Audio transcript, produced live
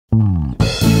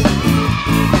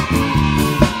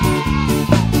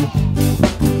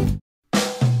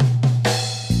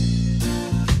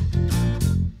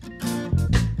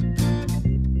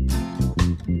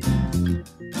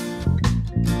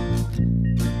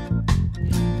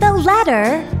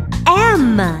letter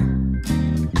M.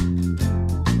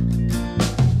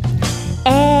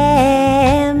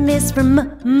 M is for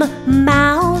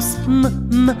mouse,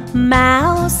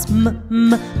 mouse,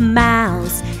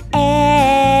 mouse.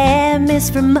 M is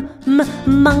for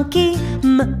monkey,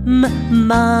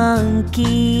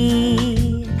 monkey.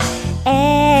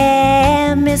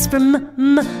 M is for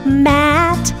mat,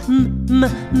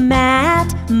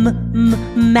 mat,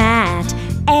 mat.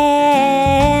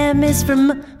 M is for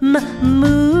moon,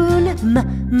 moon.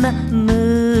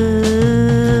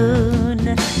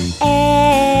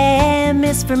 M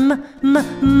is for mug,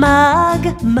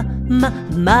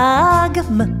 mug,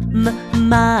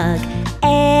 mug.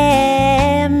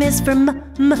 M is for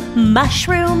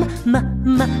mushroom,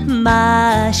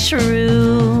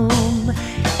 mushroom.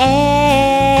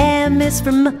 M is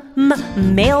for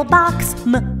mailbox,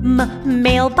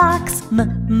 mailbox,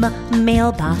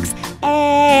 mailbox.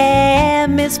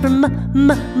 M is for M.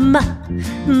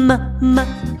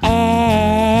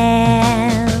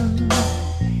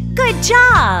 Good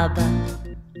job!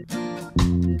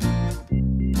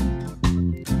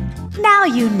 Now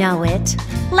you know it.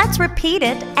 Let's repeat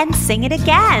it and sing it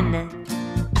again.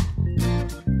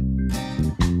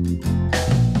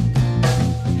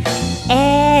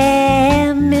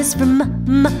 M is for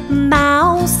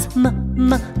mouse,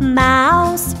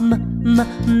 mouse,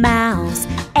 mouse.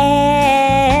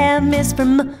 M is for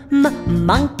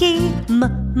monkey,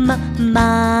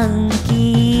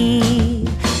 monkey.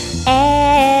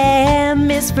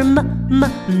 M is for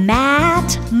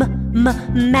mat,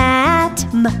 mat,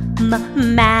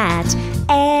 mat.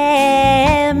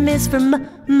 M is for moon,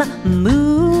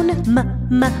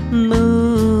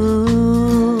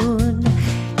 moon.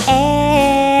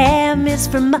 M is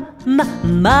for mug,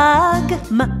 mug,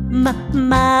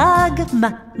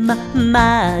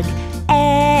 mug.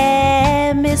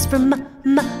 M is for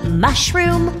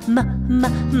mushroom,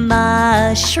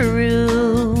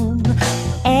 mushroom.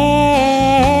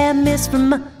 M is for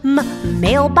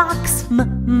mailbox,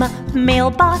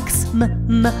 mailbox,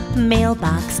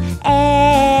 mailbox.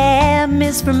 M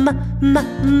is for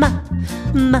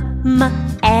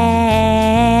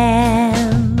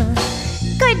M.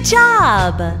 Good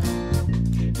job!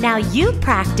 Now you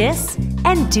practice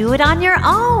and do it on your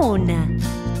own.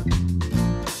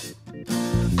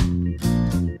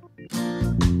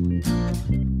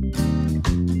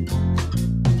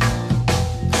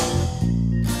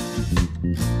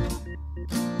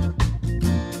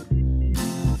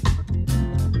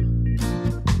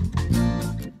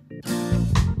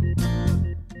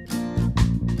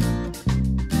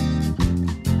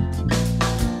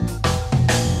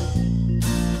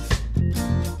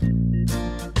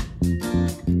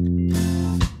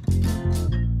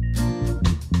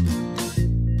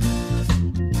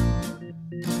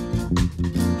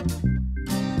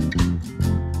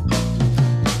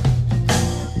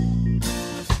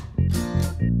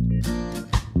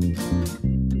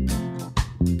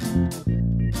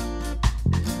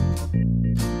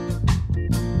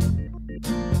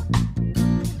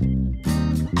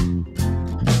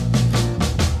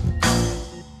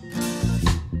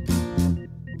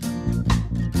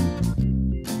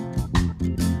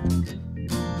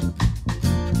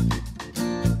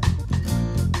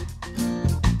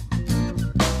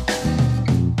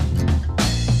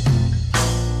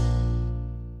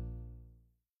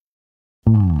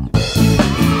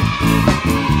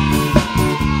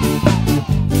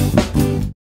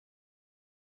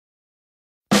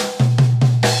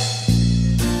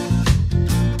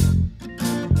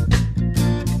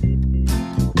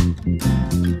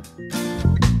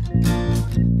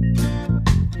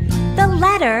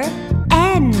 Letter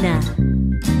N.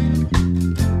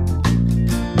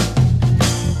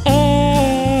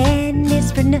 N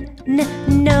is for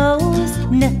nose,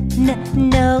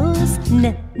 nose,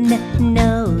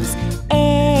 nose.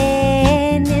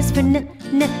 N is for nail,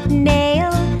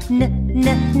 nail.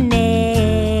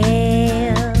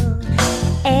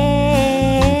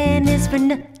 N is for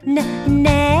net, net.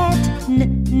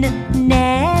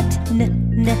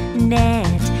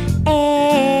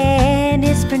 N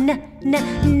is for nest,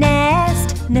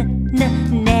 nest.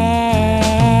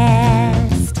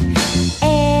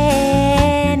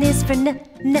 N is for nuts,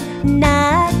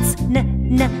 nuts.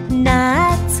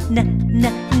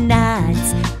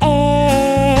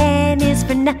 N is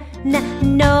for note,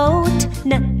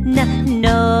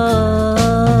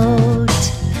 note.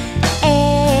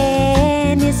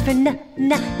 N is for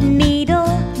needle,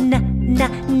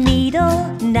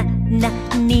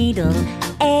 needle.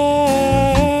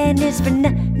 N is for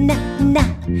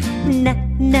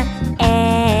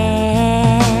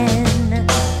N.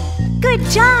 Good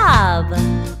job!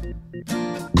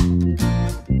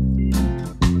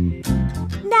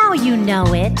 Now you know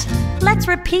it. Let's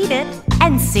repeat it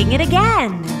and sing it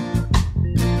again.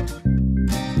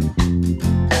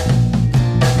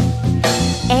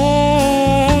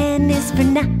 N is for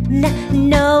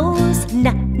nose,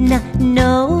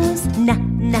 nose,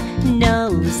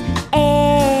 nose.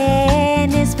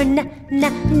 N is for nail,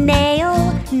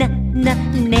 nail.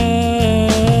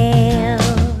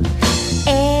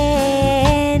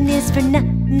 N is for net,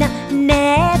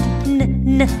 net.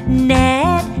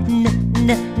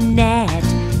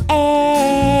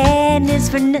 N is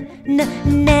for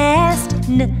nest,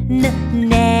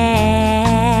 nest.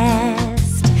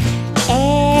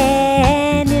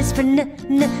 N is for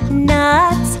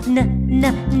nuts,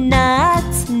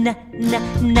 nuts,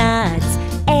 nuts.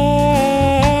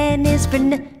 N is for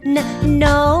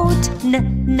note,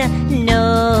 note.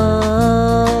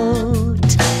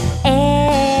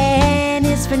 N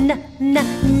is for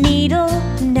needle,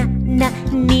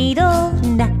 needle,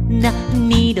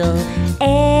 needle.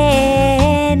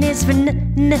 N is for N.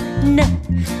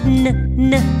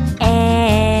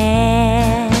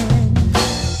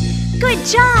 Good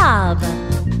job!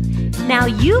 Now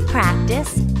you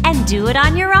practice and do it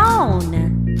on your own.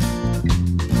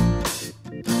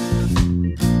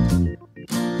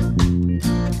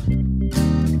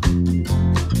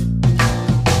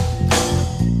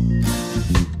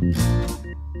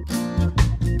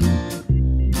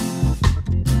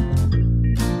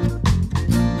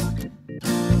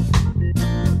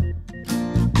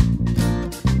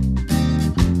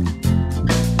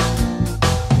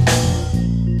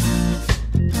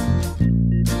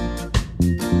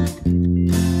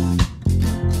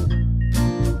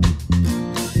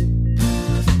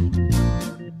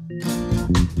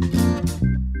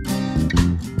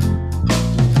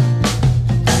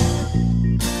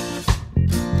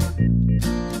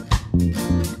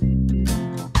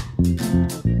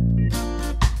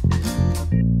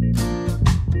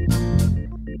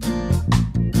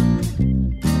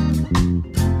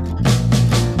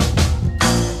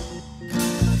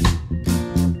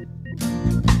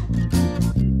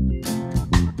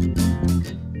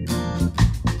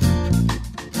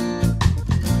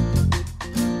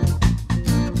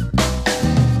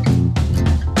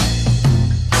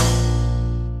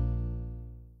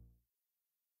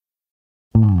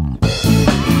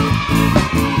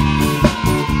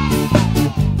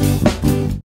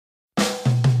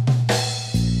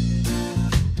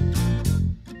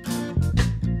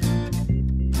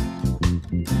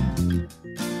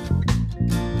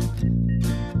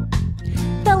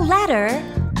 Letter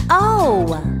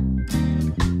O.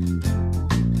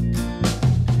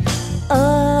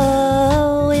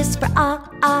 O is for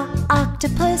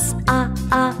octopus,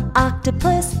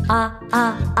 octopus,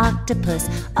 octopus.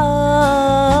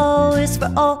 O is for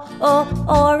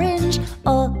orange,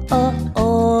 orange.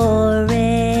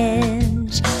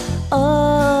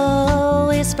 O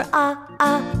is for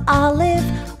olive,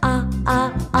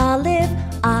 olive,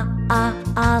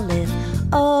 olive.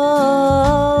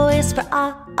 O is for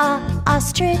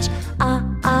ostrich,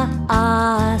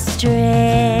 ostrich.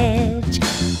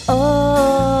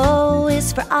 O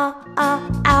is for owl,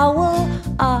 owl,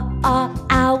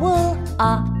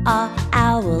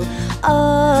 owl.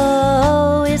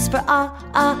 O is for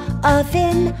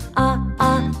oven,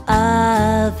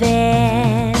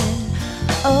 oven.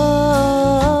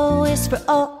 O is for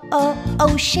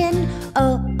ocean,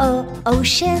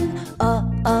 ocean,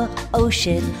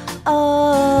 ocean.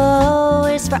 O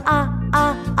is for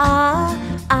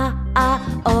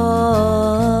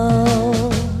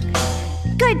O.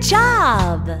 Good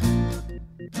job!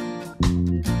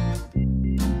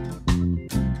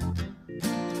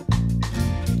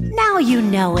 Now you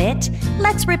know it.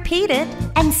 Let's repeat it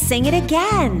and sing it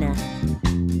again.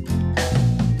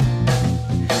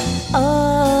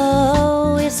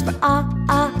 O is for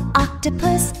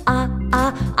octopus,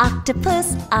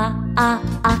 octopus,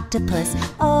 octopus.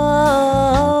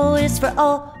 O is for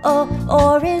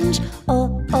orange,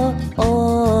 orange.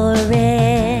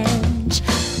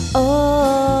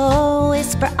 O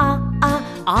is for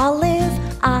olive,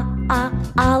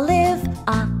 olive,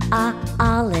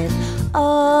 olive.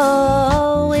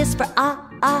 O is for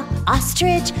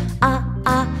ostrich,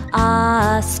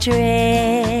 ostrich.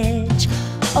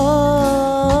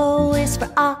 O is for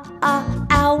owl,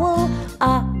 owl,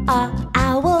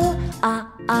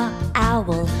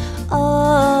 owl.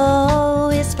 O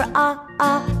is for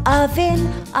oven,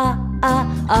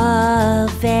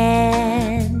 oven.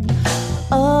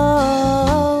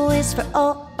 O is for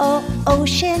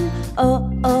ocean,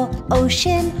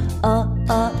 ocean,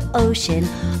 ocean.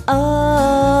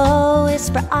 O is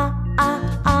for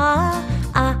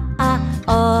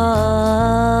O.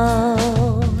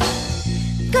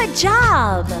 Good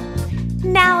job!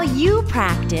 Now you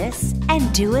practice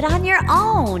and do it on your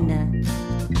own.